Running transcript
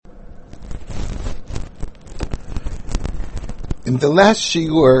In the last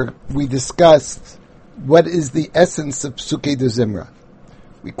shiur, we discussed what is the essence of Psukei de Zimra.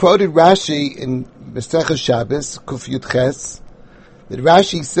 We quoted Rashi in Masechah Shabbos, Kuf Yud Ches, that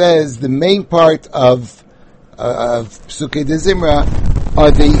Rashi says the main part of Psukei de Zimra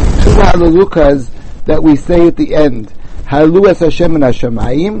are the two Halalukas that we say at the end, Halalu es Hashem and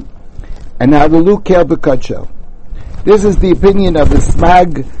Hashemayim, and Halalu kel b'kadsho. This is the opinion of the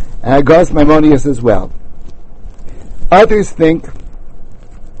Smag and Agos Maimonides as well. Others think,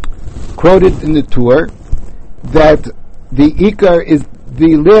 quoted in the Tur, that the Ikar is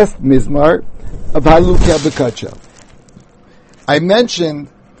the last Mizmar of Halalu kel b'kadsho. I mentioned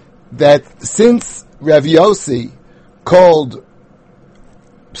that since Rav Yossi called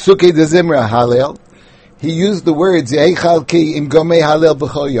Psukei de Zimra Halel, he used the words Yeichal ki im gomei Halel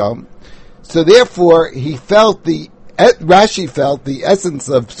b'chol yom. So therefore, Rashi felt the essence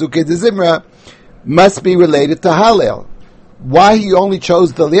of Psukei de Zimra must be related to Halel. Why he only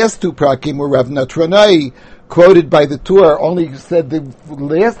chose the last two prakim, where Rav Natronai, quoted by the Tur, only said the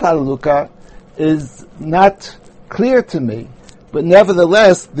last Halaluka, is not clear to me. But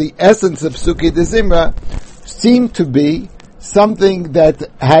nevertheless, the essence of Psukei de Zimra seemed to be something that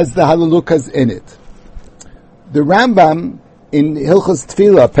has the Halalukas in it. The Rambam in Hilchos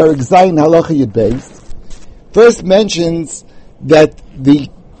Tefillah, Perek Zayin Halacha Yud Beis, first mentions that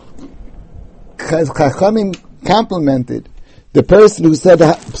the Chachamim complimented the person who said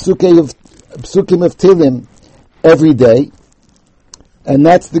Psukim of Tilim every day, and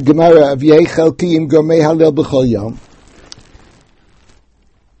that's the Gemara of Yeichal ki im gomei Halel b'chol yom.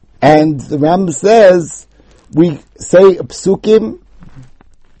 And the Rambam says we say Psukim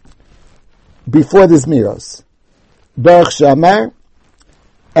before the Zmiros, Baruch Shamar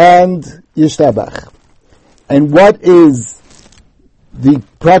and Yishtabach. And what is the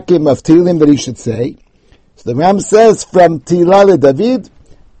prakim of Tehillim that he should say? So the Ram says from Tehillah David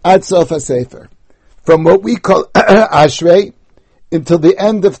ad Sof HaSefer, from what we call Ashrei until the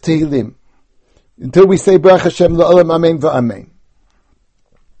end of Tehillim, until we say Baruch Hashem La'olam Amen V'Amen.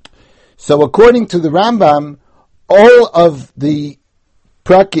 So according to the Rambam, all of the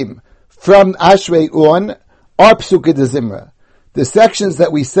prakim from Ashrei on are Psukei de Zimra. The sections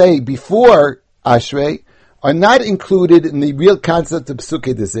that we say before Ashrei are not included in the real concept of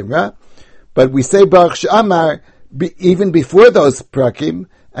Psukei de Zimra, but we say Baruch She'amar even before those prakim,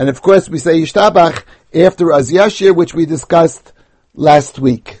 and of course we say Yishtabach after Az Yashir, which we discussed last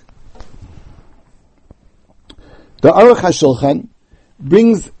week. The Aruch HaShulchan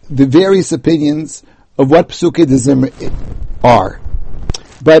brings the various opinions of what Psukei de Zimra are.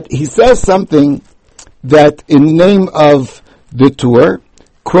 But he says something that in the name of the Tur,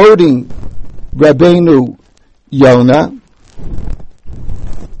 quoting Rabbeinu Yonah,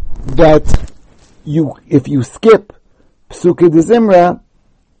 that if you skip Psukei de Zimra,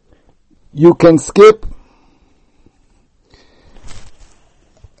 you can skip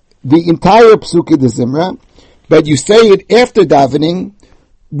the entire Psukei de Zimra, but you say it after davening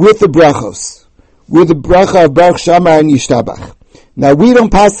with the brachos, with the bracha of Baruch Shamar and Yishtabach. Now we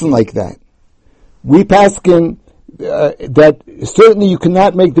don't pass like that. We paskin that certainly you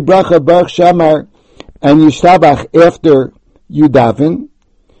cannot make the bracha of Baruch Shamar and Yishtabach after you daven.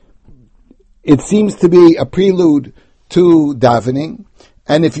 It seems to be a prelude to davening,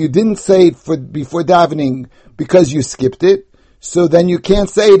 and if you didn't say it before davening because you skipped it, so then you can't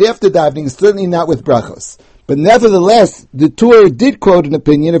say it after davening, certainly not with brachos. But nevertheless, the Tur did quote an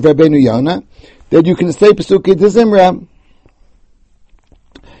opinion of Rabbeinu Yonah that you can say Psukei de Zimra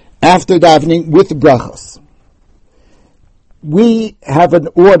after davening with brachos. We have an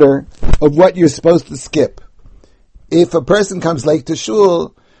order of what you're supposed to skip. If a person comes late to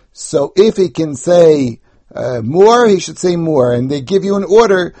shul, so if he can say more, he should say more, and they give you an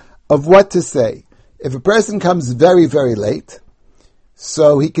order of what to say. If a person comes very, very late,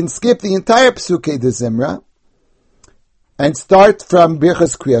 so he can skip the entire Psukei de Zimra and start from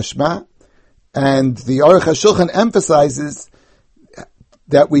Birchas Kriyas Shema, and the Aruch HaShulchan emphasizes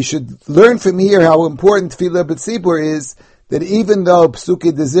that we should learn from here how important Tefillah B'tzibur is, that even though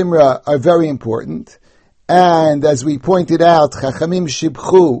Psukei de Zimra are very important, and as we pointed out, Chachamim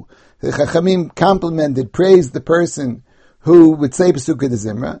Shibchu, the Chachamim complimented, praised the person who would say Psukei de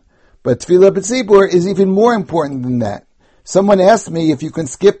Zimra, but Tefillah B'tzibur is even more important than that. Someone asked me if you can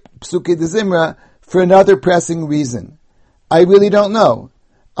skip Psukei de Zimra for another pressing reason. I really don't know.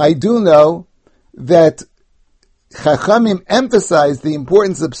 I do know that Chachamim emphasized the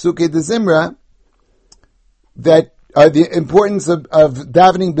importance of Psukei de Zimra, that the importance of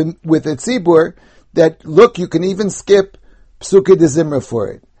davening with a tzibur, that look, you can even skip Psukei de Zimra for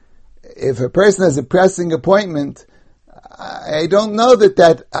it. If a person has a pressing appointment, I don't know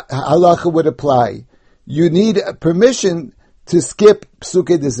that halacha would apply. You need permission to skip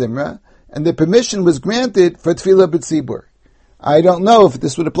Psukei de Zimra, and the permission was granted for Tefillah B'tzibur. I don't know if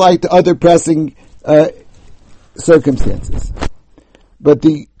this would apply to other pressing circumstances. But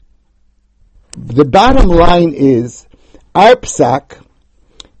the bottom line is, our psak,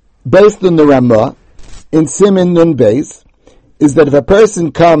 based on the Ramah, in Siman Nun Beis, is that if a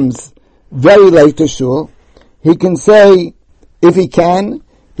person comes very late to shul, he can say, if he can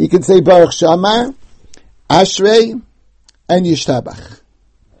say Baruch Shamar, Ashrei, and Yishtabach.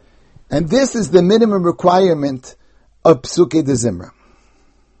 And this is the minimum requirement of Psukei de Zimra.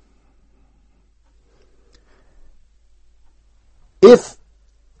 If,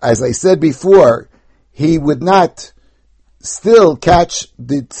 as I said before, he would not still catch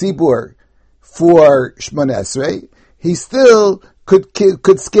the tzibur for Shmona Esrei, he still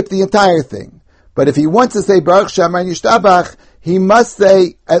could skip the entire thing. But if he wants to say Baruch Shamar Yishtabach, he must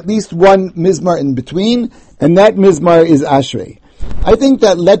say at least one mizmar in between, and that mizmar is Ashrei. I think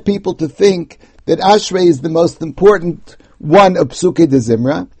that led people to think that Ashrei is the most important one of Psukei de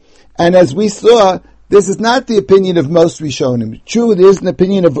Zimra, and as we saw, this is not the opinion of most Rishonim. True, it is an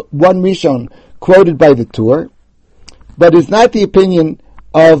opinion of one Rishon quoted by the Tur, but it's not the opinion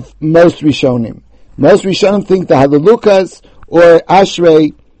of most Rishonim. Most Rishonim think the Halalukas or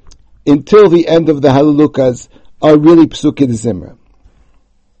Ashrei until the end of the Halalukas are really Psukei de Zimra.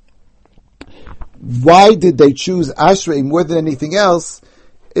 Why did they choose Ashrei more than anything else?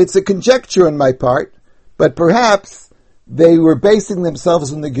 It's a conjecture on my part, but perhaps they were basing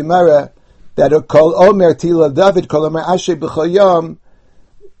themselves on the Gemara that Kol Omer Tila David Kol Omer Ashrei B'chol Yom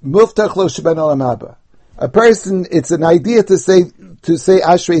Muftach Lo Sheben Olam Haba. A person, it's an idea to say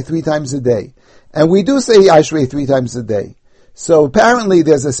Ashrei 3 times a day. And we do say Ashrei 3 times a day. So apparently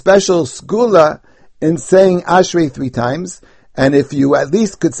there's a special skula in saying Ashrei 3 times, and if you at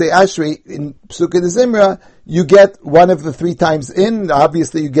least could say Ashrei in Psukei de Zimra, you get one of the 3 times in,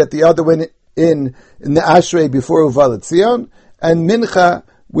 obviously you get the other one in the Ashrei before Uval Etzion, and Mincha,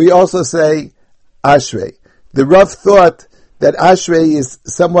 we also say Ashrei. The Rav thought that Ashrei is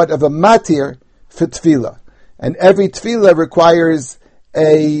somewhat of a matir for Tefillah, and every Tefillah requires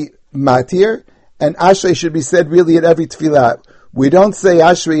a matir, and Ashrei should be said really at every Tefillah. We don't say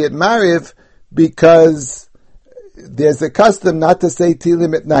Ashrei at Mariv because there's a custom not to say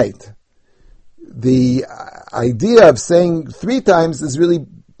Tilim at night. The idea of saying 3 times is really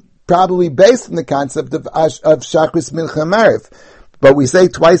probably based on the concept of Shachris Mincha Mariv. But we say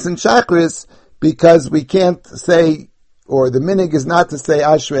twice in Shachris because we can't say, or the minig is not to say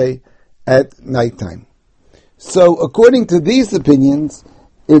Ashrei at nighttime. So according to these opinions,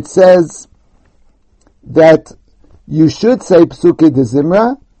 it says that you should say Psukei de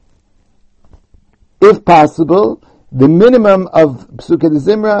Zimra. If possible, the minimum of Psukei de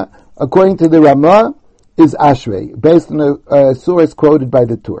Zimra, according to the Ramah, is Ashrei, based on a source quoted by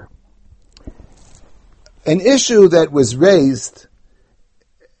the Tur. An issue that was raised,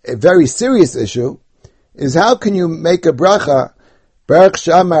 a very serious issue, is how can you make a bracha, Baruch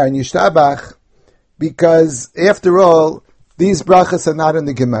Shamar and Yishtabach, because after all, these brachas are not in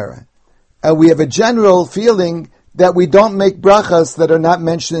the Gemara. And we have a general feeling that we don't make brachas that are not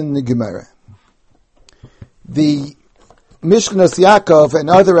mentioned in the Gemara. The Mishkanos Yaakov and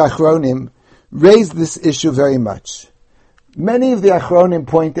other Achronim raised this issue very much. Many of the Achronim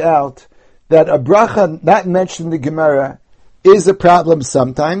point out that a bracha not mentioned in the Gemara is a problem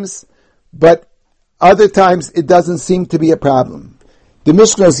sometimes, but other times it doesn't seem to be a problem. The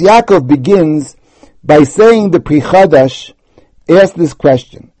Mishkanos Yaakov begins by saying the Pri Chadash asked this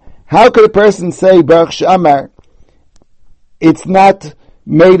question: how could a person say Baruch Shamar? It's not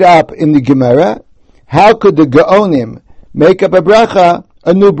made up in the Gemara. How could the Gaonim make up a bracha,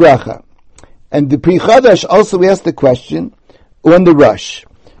 a new bracha? And the Pri Chadash also asked the question on the Rush.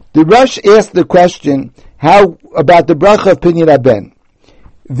 The Rush asked the question, how about the bracha of Pinyan Aben?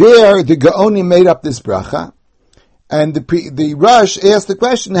 There, the Gaonim made up this bracha, and the Rush asked the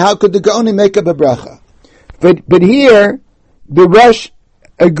question, how could the Gaonim make up a bracha? But here, the Rush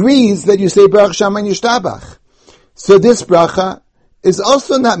agrees that you say Baruch Shamar Yishtabach. So this bracha is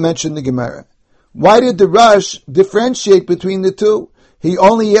also not mentioned in the Gemara. Why did the Rush differentiate between the two? He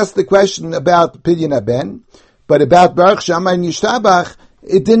only asked the question about Pinyan Aben, but about Baruch Shamar Yishtabach,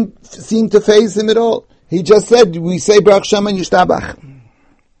 it didn't seem to faze him at all. He just said, we say Baruch Shamar Yishtabach.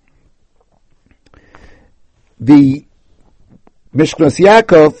 The Mishkanos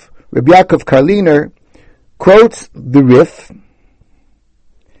Yaakov, Rabbi Yaakov Karliner, quotes the Rif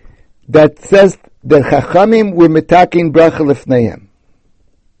that says that Chachamim were metakin bracha lefneihem.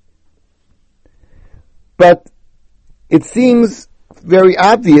 But it seems very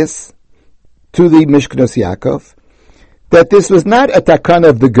obvious to the Mishknos Yaakov that this was not a takana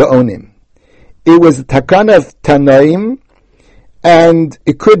of the Gaonim. It was a takana of Tanaim, and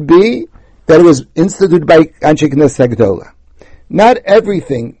it could be that it was instituted by Anshe Knesset Hagdola. Not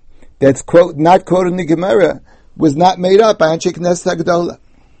everything that's not quoted in the Gemara was not made up by Anshe Knesset Hagdola.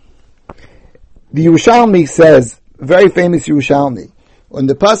 The Yerushalmi says, very famous Yerushalmi, on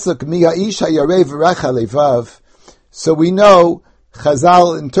the pasuk Mi ha'isha yarei v'racha levav, so we know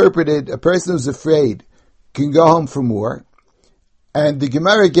Chazal interpreted a person who's afraid can go home for more, and the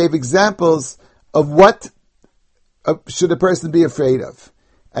Gemara gave examples of what should a person be afraid of.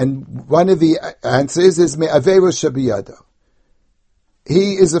 And one of the answers is me'averu shabiyado.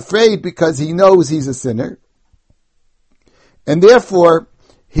 He is afraid because he knows he's a sinner, and therefore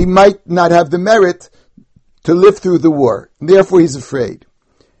he might not have the merit to live through the war. And therefore he's afraid.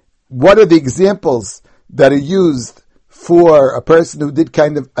 What are the examples that are used for a person who did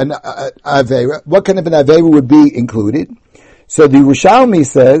kind of an avera? What kind of an avera would be included? So the Yerushalmi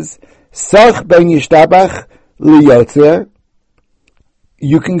says, Sach ben yishtabach liyotzer,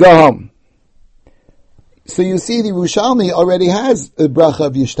 you can go home. So you see the Yerushalmi already has a bracha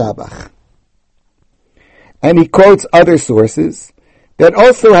of yishtabach. And he quotes other sources that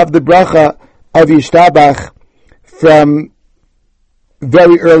also have the bracha of yishtabach from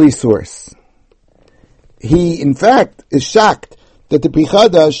very early source. He, in fact, is shocked that the Pri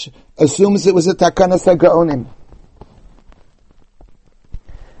Chadash assumes it was a takana sagaonim.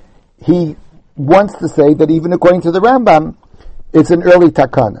 He wants to say that even according to the Rambam, it's an early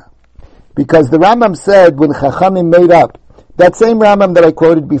takana. Because the Rambam said when Chachamim made up, that same Rambam that I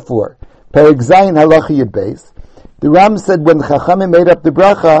quoted before, Perek Zayin Halacha Yud Beis, the Rambam said when Chachamim made up the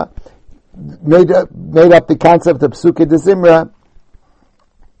bracha, made up the concept of Psukei de Zimra,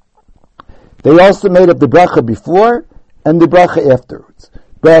 they also made up the bracha before and the bracha afterwards.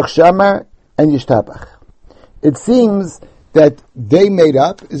 Baruch Shamar and Yishtabach. It seems that they made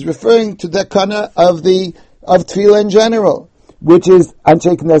up is referring to the kana of Tefillah in general, which is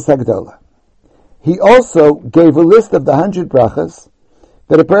Anshe Knesset Hagdola. He also gave a list of the 100 brachas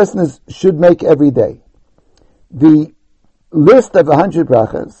that a person should make every day. The list of 100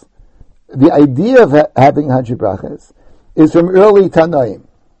 brachas, the idea of having 100 brachas, is from early Tanaim.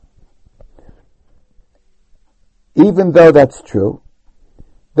 Even though that's true,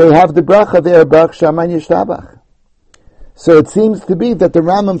 they have the bracha there, Baruch Shaman Yishtabach. So it seems to be that the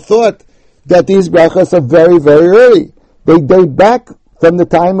Rambam thought that these brachas are very, very early. They date back from the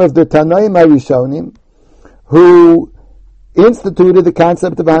time of the Tanaim HaRishonim, who instituted the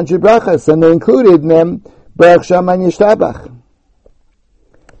concept of 100 brachas, and they included in them Baruch Shaman Yishtabach.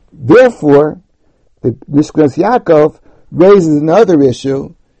 Therefore, the Mishknos Yaakov raises another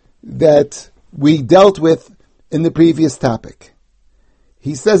issue that we dealt with in the previous topic.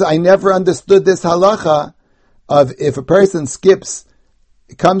 He says, I never understood this halacha of if a person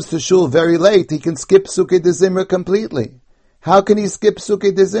comes to shul very late, he can skip Psukei de Zimra completely. How can he skip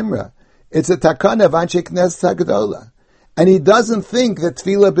Psukei de Zimra? It's a takana of Anshe Knesset Hagdola. And he doesn't think that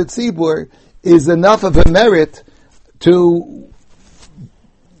Tefillah B'tzibur is enough of a merit to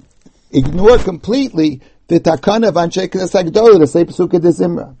ignore completely the takana of Anshe Knesset Hagdola to say Psukei de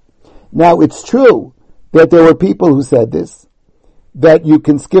Zimra. Now, it's true that there were people who said this, that you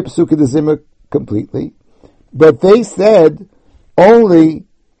can skip Psukei de Zimra completely, but they said only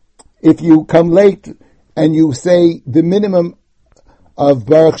if you come late and you say the minimum of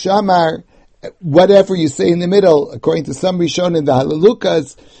Baruch Shamar, whatever you say in the middle, according to some Rishon in the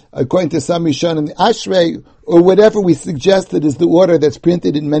Halalukas, according to some Rishon in the Ashrei, or whatever we suggested is the order that's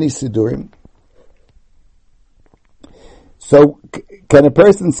printed in many Sidurim. So, can a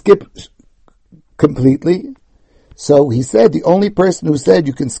person skip completely? So he said the only person who said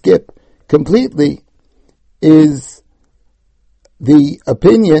you can skip completely is the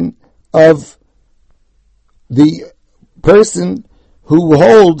opinion of the person who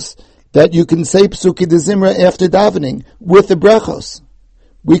holds that you can say Psukei de Zimra after davening with the brachos.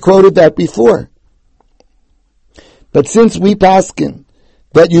 We quoted that before. But since we paskin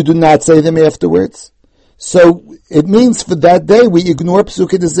that you do not say them afterwards, so it means for that day we ignore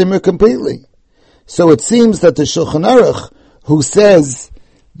Psukei de Zimra completely. So it seems that the Shulchan Aruch, who says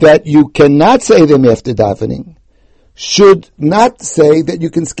that you cannot say them after davening, should not say that you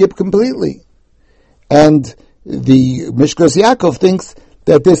can skip completely. And the Mishknos Yaakov thinks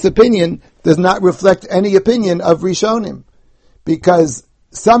that this opinion does not reflect any opinion of Rishonim, because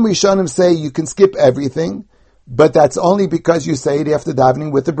some Rishonim say you can skip everything, but that's only because you say it after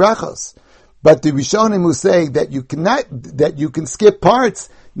davening with the brachos. But the Rishonim who say that you can skip parts,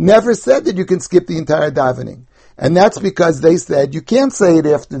 never said that you can skip the entire davening. And that's because they said you can't say it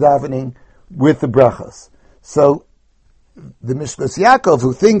after davening with the brachas. So the Mishkas Yaakov,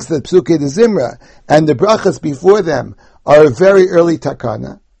 who thinks that Psukei de Zimra and the brachas before them are a very early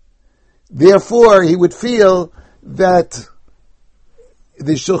takana, therefore he would feel that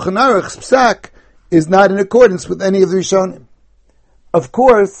the Shulchan Aruch's psak is not in accordance with any of the Rishonim. Of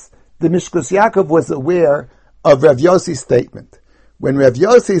course, the Mishkas Yaakov was aware of Rav Yossi's statement. When Rav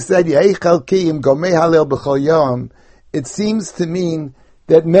Yossi said, Yehi chalkiyim gomei halel b'chol yom, it seems to mean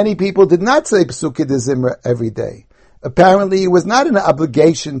that many people did not say Psukei de Zimra every day. Apparently, it was not an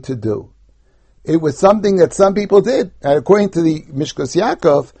obligation to do. It was something that some people did. And according to the Mishkas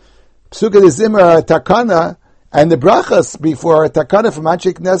Yaakov, Psukei de Zimra are a takana, and the brachas before are a takana from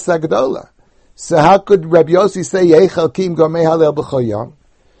Anshe Knesset Agdola. So how could Rabbi Yossi say, Yehi chalkiyim gomei halel b'chol yom?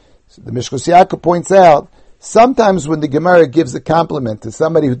 So the Mishkas Yaakov points out, sometimes when the Gemara gives a compliment to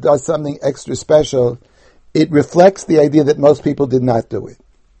somebody who does something extra special, it reflects the idea that most people did not do it.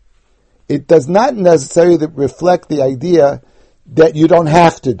 It does not necessarily reflect the idea that you don't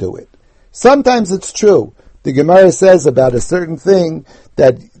have to do it. Sometimes it's true. The Gemara says about a certain thing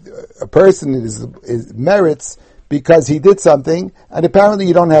that a person is merits because he did something, and apparently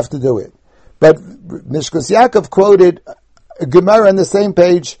you don't have to do it. But Mishkas Yaakov quoted a Gemara on the same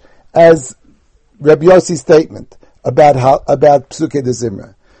page as Rabbi Yossi's statement about Psukei de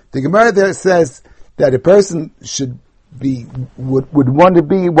Zimra. The Gemara there says that a person would want to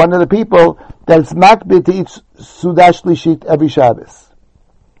be one of the people that's makbid to eat Sudash Lishit every Shabbos.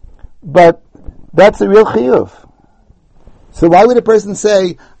 But that's a real chiyuv. So why would a person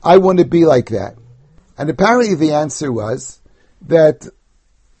say, I want to be like that? And apparently the answer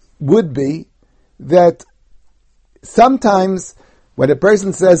would be that sometimes when a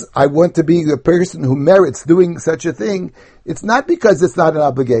person says, I want to be the person who merits doing such a thing, it's not because it's not an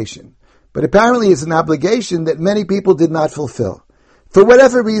obligation. But apparently it's an obligation that many people did not fulfill. For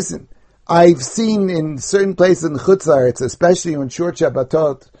whatever reason. I've seen in certain places in Chutz La'aretz, especially on short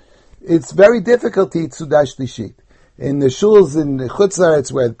Shabbatot, it's very difficult to eat Sudash Lishit. In the shuls in Chutz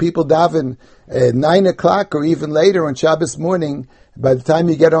La'aretz where people daven at 9 o'clock or even later on Shabbos morning, by the time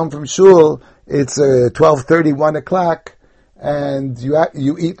you get home from shul, it's 12:30, 1 o'clock, and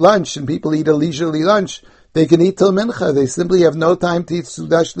you eat lunch, and people eat a leisurely lunch. They can eat till mincha. They simply have no time to eat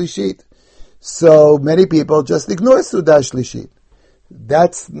Sudash Lishit. So many people just ignore Sudash Lishit.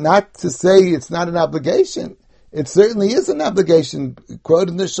 That's not to say it's not an obligation. It certainly is an obligation,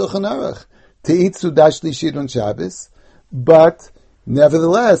 quoted in the Shulchan Aruch, to eat Sudash Lishit on Shabbos. But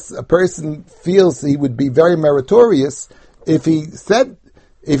nevertheless, a person feels he would be very meritorious if he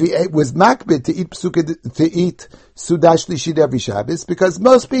was makbid to eat Sudash Lishit every Shabbos, because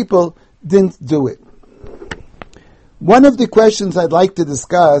most people didn't do it. One of the questions I'd like to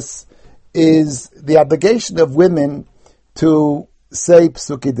discuss is the obligation of women to say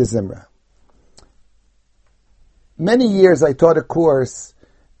Psukei de Zimra. Many years I taught a course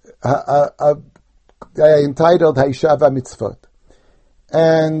entitled Haisha Mitzvot.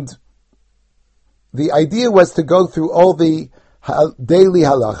 And the idea was to go through all the daily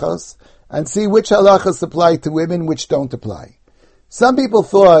halachas and see which halachas apply to women, which don't apply. Some people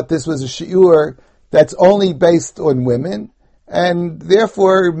thought this was a shiur that's only based on women, and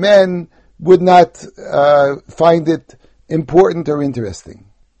therefore men would not find it important or interesting.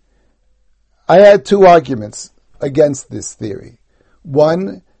 I had two arguments against this theory.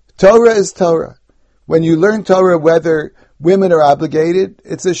 One, Torah is Torah. When you learn Torah, whether women are obligated,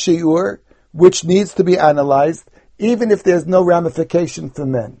 it's a shiur which needs to be analyzed, even if there's no ramification for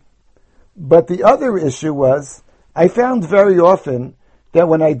men. But the other issue was, I found very often that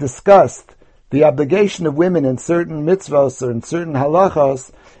when I discussed the obligation of women in certain mitzvahs or in certain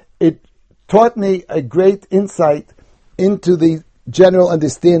halachos, it taught me a great insight into the general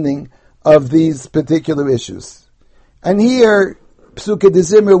understanding of these particular issues. And here, Psukei de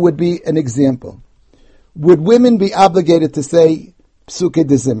Zimra would be an example. Would women be obligated to say Psukei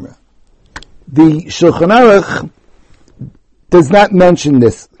de Zimra? The Shulchan Aruch does not mention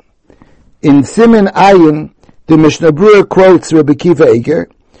this. In Siman Ayin, the Mishnah Berurah quotes Rabbi Kiva Eger,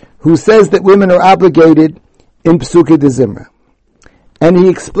 who says that women are obligated in Psukei de Zimra. And he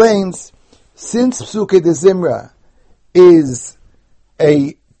explains, since Psukei de Zimra is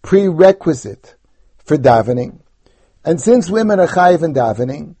a prerequisite for davening, and since women are chayev in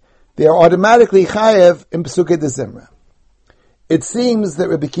davening, they are automatically chayev in Psukei de Zimra. It seems that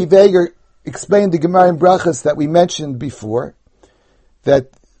Rabbi Kiva Eger explained the Gemara in Brachas that we mentioned before, that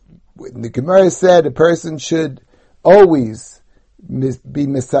the Gemara said a person should always be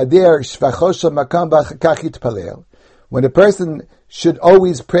misader shvachosha makam b'achakach yitpalel. when a person should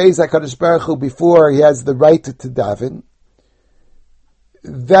always praise HaKadosh Baruch Hu before he has the right to daven,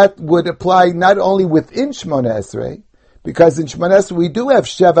 that would apply not only within Shemona Esrei, because in Shemona Esrei we do have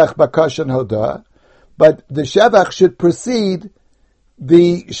Shevach, Bakash, and Hodah, but the Shevach should precede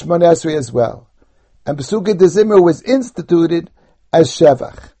the Shemona Esrei as well. And Pesukei D'Zimra was instituted as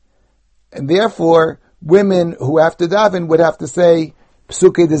Shevach. And therefore, women who have to daven would have to say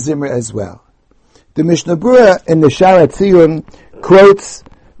Pesukei D'Zimra as well. The Mishnah Berurah in the Shara Tziyun quotes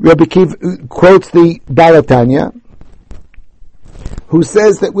the Baal HaTanya, who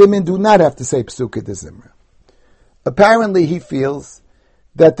says that women do not have to say Pesukei D'Zimra. Apparently he feels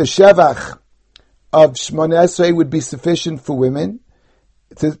that the Shevach of Shemona Esrei would be sufficient for women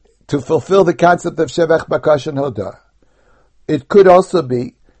to fulfill the concept of Shevach, Bakash, and Hodah. It could also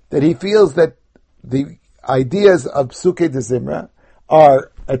be that he feels that the ideas of Pesukei D'Zimra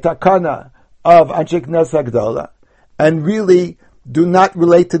are a takana of Anshe Knesset Hagdola and really do not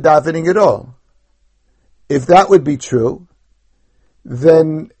relate to davening at all. If that would be true,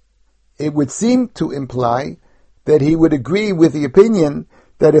 then it would seem to imply that he would agree with the opinion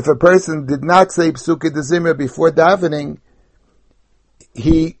that if a person did not say Pesukei D'Zimra before davening,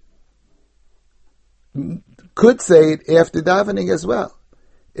 he could say it after davening as well.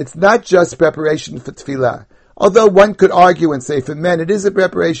 It's not just preparation for tefillah. Although one could argue and say for men it is a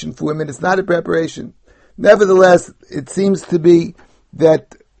preparation, for women it's not a preparation. Nevertheless, it seems to be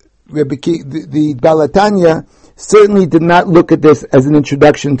that the Baal HaTanya certainly did not look at this as an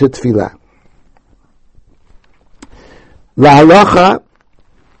introduction to tefillah. La halacha,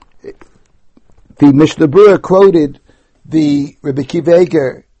 the Mishnah Berurah quoted the Rabbi Akiva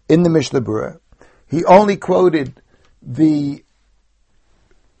Eiger in the Mishnah Berurah. He only quoted the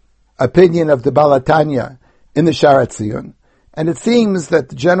opinion of the Baal HaTanya in the Shara Tziyun, and it seems that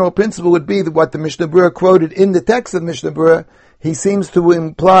the general principle would be that what the Mishnah Berurah quoted in the text of Mishnah Berurah, he seems to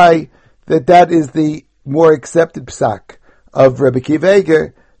imply that that is the more accepted psak of Rabbi Akiva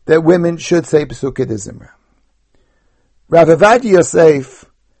Eiger, that women should say Pesukei D'Zimra. Rav Ovadia Yosef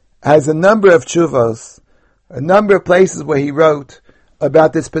has a number of tshuvos, a number of places where he wrote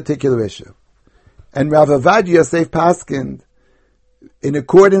about this particular issue. And Rav Ovadia Yosef paskined, in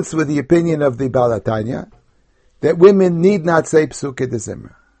accordance with the opinion of the Baal HaTanya, that women need not say Pesukei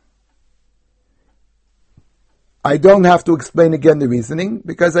D'Zimra. I don't have to explain again the reasoning,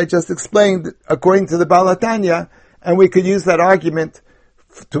 because I just explained according to the Baal HaTanya, and we could use that argument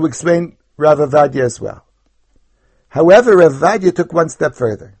to explain Rav Ovadia as well. However, Rav Ovadia took one step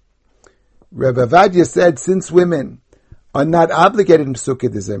further. Rav Ovadia said, since women are not obligated in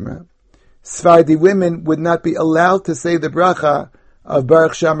Pesukei D'Zimra, Sephardi women would not be allowed to say the bracha of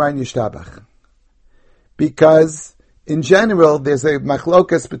Baruch Shamar Yishtabach. Because, in general, there's a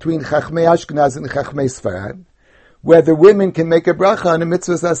machlokas between Chachmei Ashkenaz and Chachmei Sfarad, whether women can make a bracha on a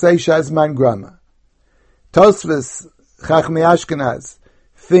mitzvah asay shazman grama. Tosfos, Chachmei Ashkenaz,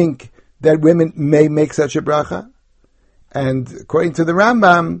 think that women may make such a bracha, and according to the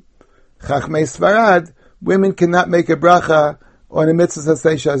Rambam, Chachmei Sfarad, women cannot make a bracha on a mitzvah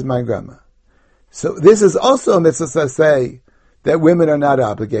asay shazman grama. So this is also a mitzvah asay that women are not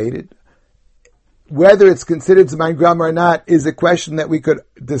obligated. Whether it's considered Zman Grama or not is a question that we could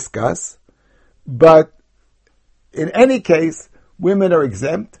discuss. But in any case, women are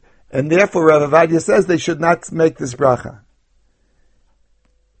exempt, and therefore Rav Ovadia says they should not make this bracha.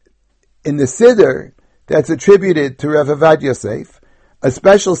 In the Siddur that's attributed to Rav Ovadia Yosef, a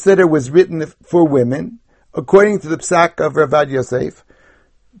special Siddur was written for women, according to the psak of Rav Ovadia Yosef.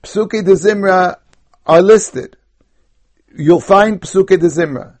 Pesukei D'Zimra are listed. You'll find Pesukei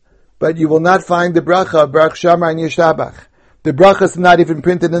D'Zimra, but you will not find the bracha of Baruch Shamar and Yishtabach. The bracha is not even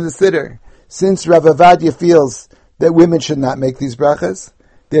printed in the Siddur. Since Rav Ovadia feels that women should not make these brachas,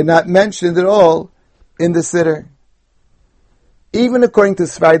 they're not mentioned at all in the Siddur. Even according to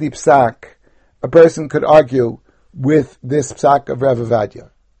Sephardi psak, a person could argue with this psak of Rav Ovadia.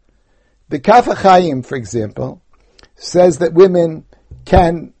 The Kaf HaChaim, for example, says that women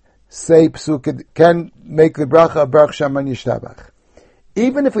can say Pesukei, can make the bracha of Baruch Shamar and Yishtabach.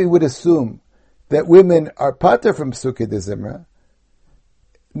 Even if we would assume that women are pater from Pesukei D'Zimra,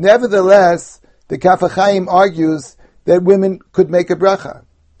 nevertheless, the Kaf HaChaim argues that women could make a bracha.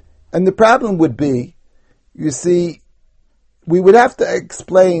 And the problem would be, you see, we would have to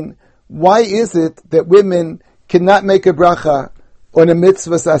explain why is it that women cannot make a bracha on a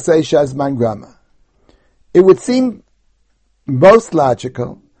mitzvah asay shazman grama. It would seem most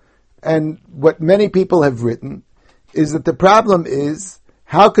logical, and what many people have written, is that the problem is,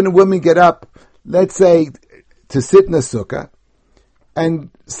 how can a woman get up, let's say, to sit in a sukkah, and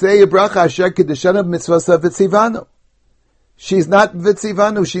say a bracha asher kedeshanav mitzvah v'tzivanu? she's not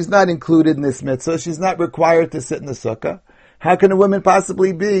vitzivanu, she's not included in this mitzvah, she's not required to sit in the sukkah. How can a woman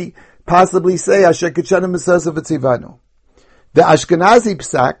possibly say, Asher Kitchanu Mitzvah Vitzivanu? The Ashkenazi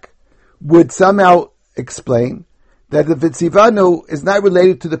Psak would somehow explain that the Vitzivanu is not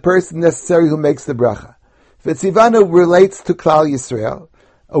related to the person necessary who makes the bracha. Vitzivanu relates to Klal Yisrael.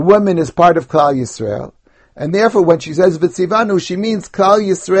 A woman is part of Klal Yisrael. And therefore, when she says Vitzivanu, she means Klal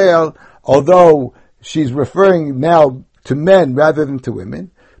Yisrael, although she's referring now to men rather than to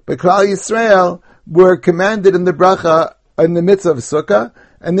women. But Klal Yisrael were commanded in the bracha, in the mitzvah of Sukkah,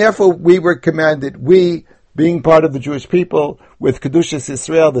 and therefore we were commanded, we, being part of the Jewish people, with Kedushas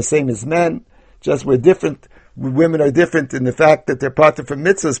Yisrael, the same as men, just we're different. Women are different in the fact that they're part of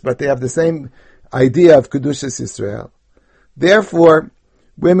mitzvahs, but they have the same idea of Kedushas Yisrael. Therefore,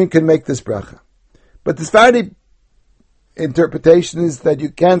 women can make this bracha. But the Sephardi interpretation is that you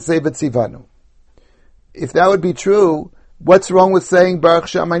can't say Vitzivanu. If that would be true, what's wrong with saying Baruch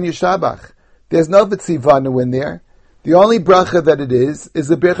Shaman Yishabach? There's no Vitzivanu in there. The only bracha that it is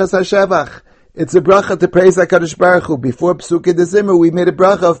the Birchas HaShavach. It's a bracha to praise HaKadosh Baruch Hu. Before Psukei de Zimra, we made a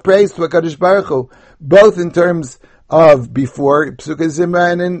bracha of praise to HaKadosh Baruch Hu, both in terms of before Psukei de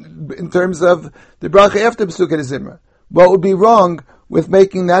Zimra and in terms of the bracha after Psukei de Zimra. What would be wrong with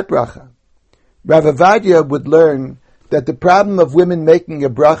making that bracha? Rav Avadia would learn that the problem of women making a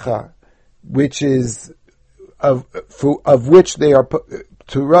bracha, which is of which they are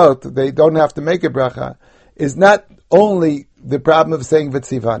turot, they don't have to make a bracha, is not only the problem of saying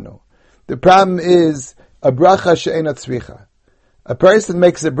Vitzivanu. The problem is a bracha she'ena tzricha. A person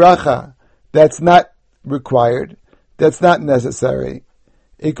makes a bracha that's not required, that's not necessary.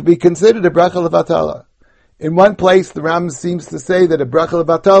 It could be considered a bracha levatala. In one place, the Ram seems to say that a bracha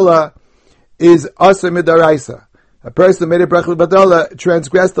levatala is asur midaraisa. A person made a bracha levatala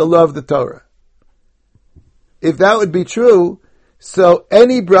transgressed the law of the Torah. If that would be true, so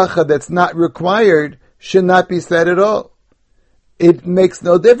any bracha that's not required should not be said at all. It makes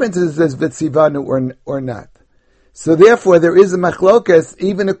no difference if it says Vitzivanu or not. So therefore, there is a machlokas,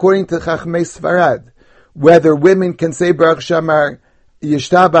 even according to Chachmei Sfarad, whether women can say Baruch Shamar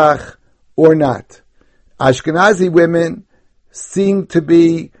Yishtabach or not. Ashkenazi women seem to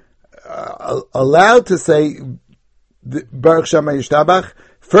be allowed to say Baruch Shamar Yishtabach.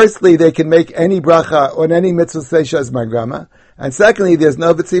 Firstly, they can make any bracha on any mitzvah seisha as magrama, and secondly, there's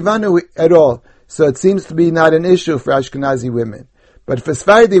no Vitzivanu at all. So it seems to be not an issue for Ashkenazi women. But for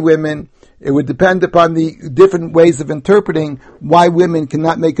Sephardi women, it would depend upon the different ways of interpreting why women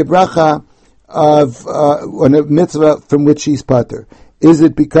cannot make a bracha on a mitzvah from which she's pater. Is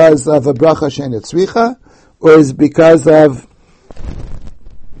it because of a bracha she'ena tzricha, or is it because of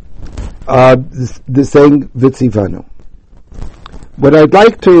the saying Vitzivanu? What I'd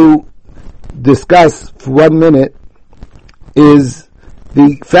like to discuss for 1 minute is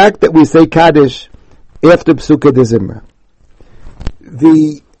the fact that we say Kaddish after Psukei de Zimra.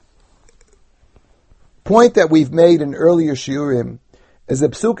 The point that we've made in earlier shiurim is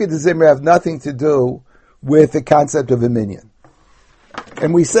that Psukei de Zimra have nothing to do with the concept of a minyan.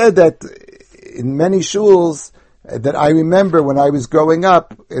 And we said that in many shuls that I remember when I was growing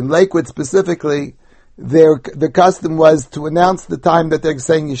up, in Lakewood specifically, the custom was to announce the time that they're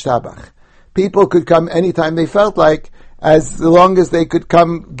saying Yishtabach. People could come anytime they felt like, as long as they could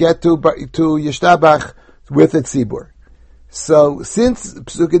get to Yishtabach with a tzibur. So, since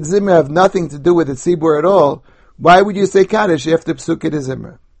Psukei de Zimra have nothing to do with the tzibur at all, why would you say Kaddish after Psukei de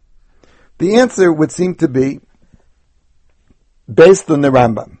Zimra? The answer would seem to be based on the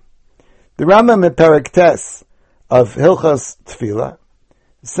Rambam. The Rambam in Perek Tes of Hilchos Tefillah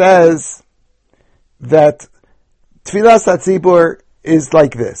says that Tefillas HaTzibur is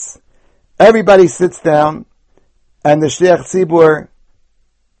like this. Everybody sits down, and the Shliach Tzibur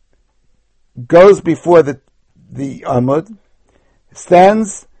goes before the Amud,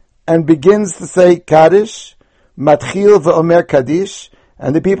 stands and begins to say Kaddish, Matchil v'omer Kaddish,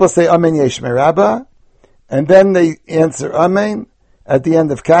 and the people say Amen Yeshmei Rabbah, and then they answer Amen at the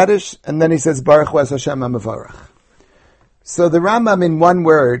end of Kaddish, and then he says Baruch Hu Es Hashem HaMevarach. So the Rambam in one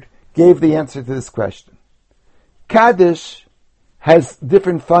word gave the answer to this question. Kaddish has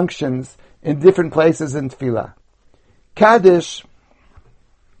different functions in different places in Tefillah. Kaddish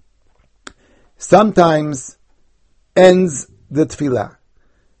sometimes ends the Tefillah.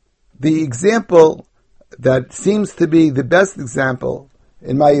 The example that seems to be the best example,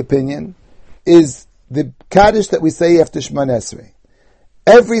 in my opinion, is the Kaddish that we say after Shemona Esrei.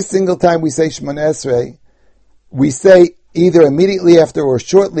 Every single time we say Shemona Esrei, we say either immediately after or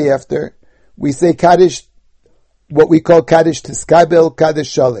shortly after, we say Kaddish, what we call Kaddish Tiskabel, Kaddish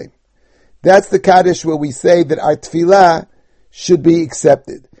Shalem. That's the Kaddish where we say that our Tefillah should be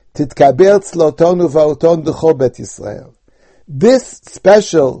accepted. Titkabel tzloton uvaoton d'chol bet Yisrael. This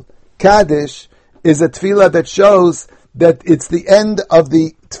special Kaddish is a tefillah that shows that it's the end of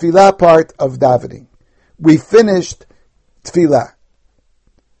the tefillah part of davening. We finished tefillah.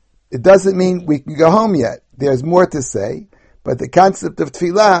 It doesn't mean we can go home yet. There's more to say, but the concept of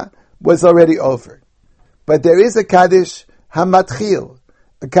tefillah was already over. But there is a Kaddish hamatchil,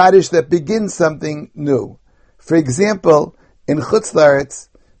 a Kaddish that begins something new. For example, in Chutz La'aretz,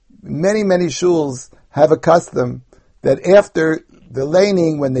 many shuls have a custom that after the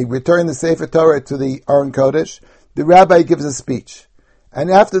laning, when they return the Sefer Torah to the Aron Kodesh, the rabbi gives a speech.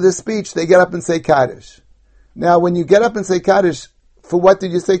 And after the speech, they get up and say Kaddish. Now, when you get up and say Kaddish, for what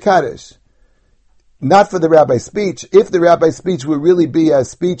did you say Kaddish? Not for the rabbi's speech. If the rabbi's speech would really be a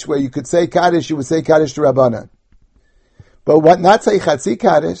speech where you could say Kaddish, you would say Kaddish to Rabbanan. But what not say Chatzi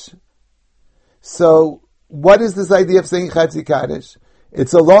Kaddish? So, what is this idea of saying Chatzi Kaddish?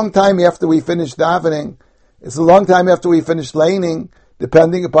 It's a long time after we finish davening. It's a long time after we finish laning,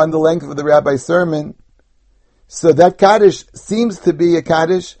 depending upon the length of the rabbi's sermon. So that Kaddish seems to be a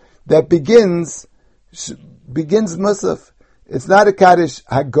Kaddish that begins Musaf. It's not a Kaddish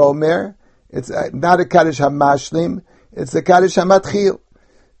HaGomer. It's not a Kaddish HaMashlim. It's a Kaddish HaMatchil.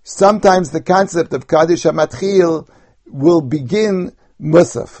 Sometimes the concept of Kaddish HaMatchil will begin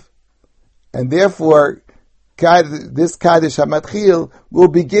Musaf. And therefore, this Kaddish HaMatchil will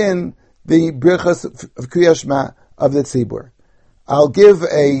begin the Birchas of Kriyas Shema of the Tzibur. I'll give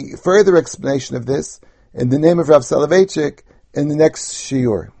a further explanation of this in the name of Rav Soloveitchik in the next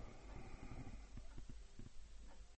shiur.